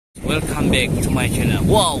Welcome back to my channel.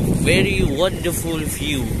 Wow, very wonderful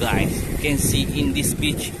view, guys. You can see in this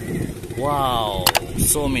beach. Wow,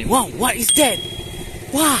 so many. Wow, what is that?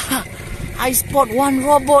 Wow, I spot one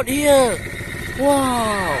robot here.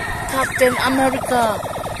 Wow, Captain America,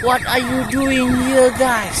 what are you doing here,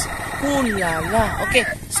 guys? Ooh la la. Okay,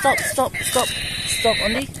 stop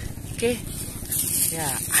only. Okay,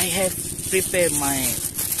 yeah, I have prepared my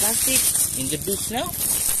plastic in the beach now.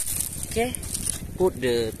 Okay, put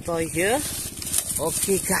the toy here.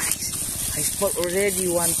 Okay, guys, I spot already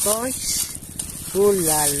one toy. Ooh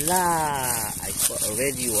la la, I spot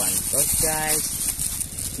already one toy,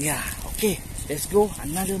 guys. Yeah, okay, let's go.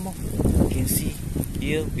 Another more. You can see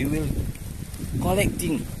here we will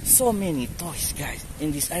collecting so many toys, guys,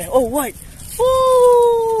 in this area. Oh, what?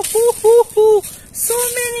 Ooh, so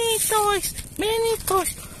many toys,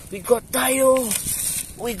 We got tire,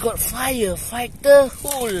 we got firefighter.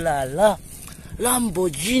 Oh la la,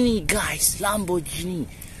 Lamborghini, guys, Lamborghini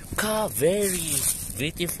car, very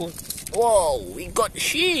beautiful. Whoa, we got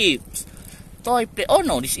ships, toy plane. Oh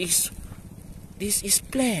no, this is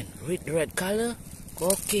plane with red color.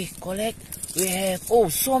 Okay, collect. We have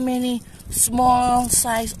so many small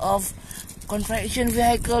size of construction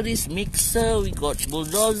vehicle. This mixer, we got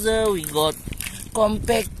bulldozer, we got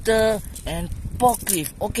compactor and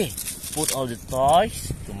forklift. Okay, put all the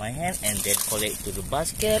toys to my hand and then collect to the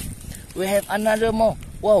basket. We have another more.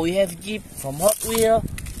 Wow, we have Jeep from Hot Wheel.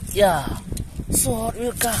 Yeah, so Hot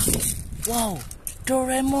Wheel car. Wow,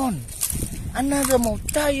 Doraemon. Another more.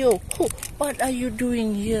 Tayo. What are you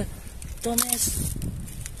doing here, Thomas?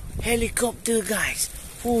 Helicopter, guys.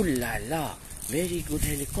 Ooh la la, very good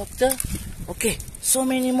helicopter. Okay, so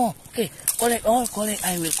many more. Okay, collect.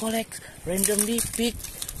 I will collect randomly. Pick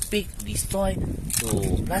this toy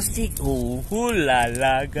to plastic. Oh la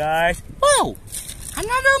la, guys. Wow,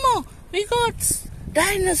 another more. We got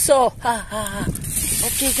dinosaur. Ha.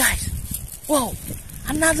 Okay, guys. Wow,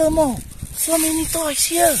 another more. So many toys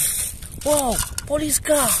here. Wow, police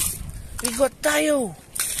car. We got Tayo.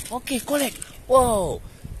 Okay, collect. Wow,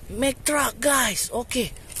 make truck, guys.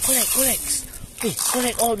 Okay, collect. Okay,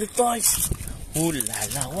 collect all the toys. Ooh la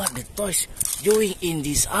la, what the toys doing in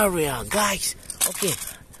this area, guys? Okay,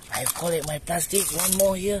 I collect my plastic. One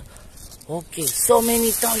more here. Okay, so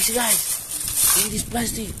many toys, guys, in this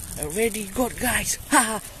plastic. I already got, guys.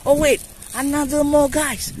 Haha. Oh wait, another more,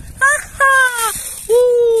 guys. Haha.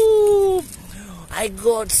 Ooh, I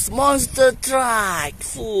got monster truck.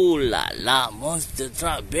 Ooh la la, monster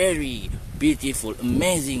truck, very beautiful,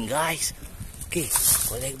 amazing, guys. Okay,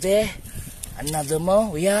 collect there. Another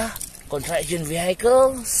more. We are construction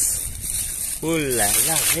vehicles. Ooh la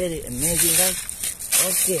la, very amazing, guys.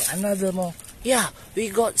 Okay, another more. Yeah, we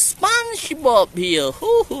got SpongeBob here.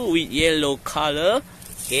 With yellow color.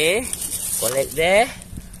 Okay, collect there.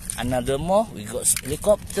 Another more. We got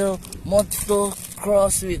helicopter,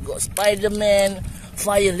 motocross. We got Spider-Man,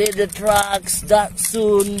 fire ladder trucks,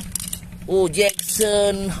 Datsun. Oh,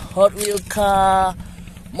 Jackson, Hot Wheel car,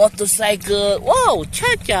 motorcycle. Wow,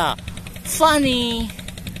 Cha-Cha, funny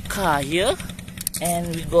car here.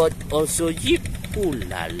 And we got also Jeep. Ooh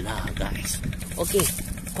la la, guys. Okay,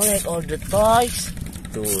 collect all the toys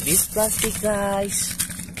to this plastic, guys.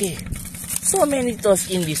 Okay, so many toys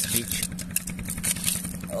in this beach.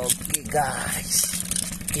 Okay, guys.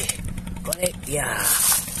 Okay, collect. Yeah,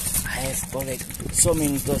 I have collect so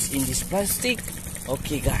many toys in this plastic.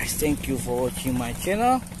 Okay, guys, thank you for watching my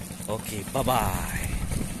channel. Okay, bye bye.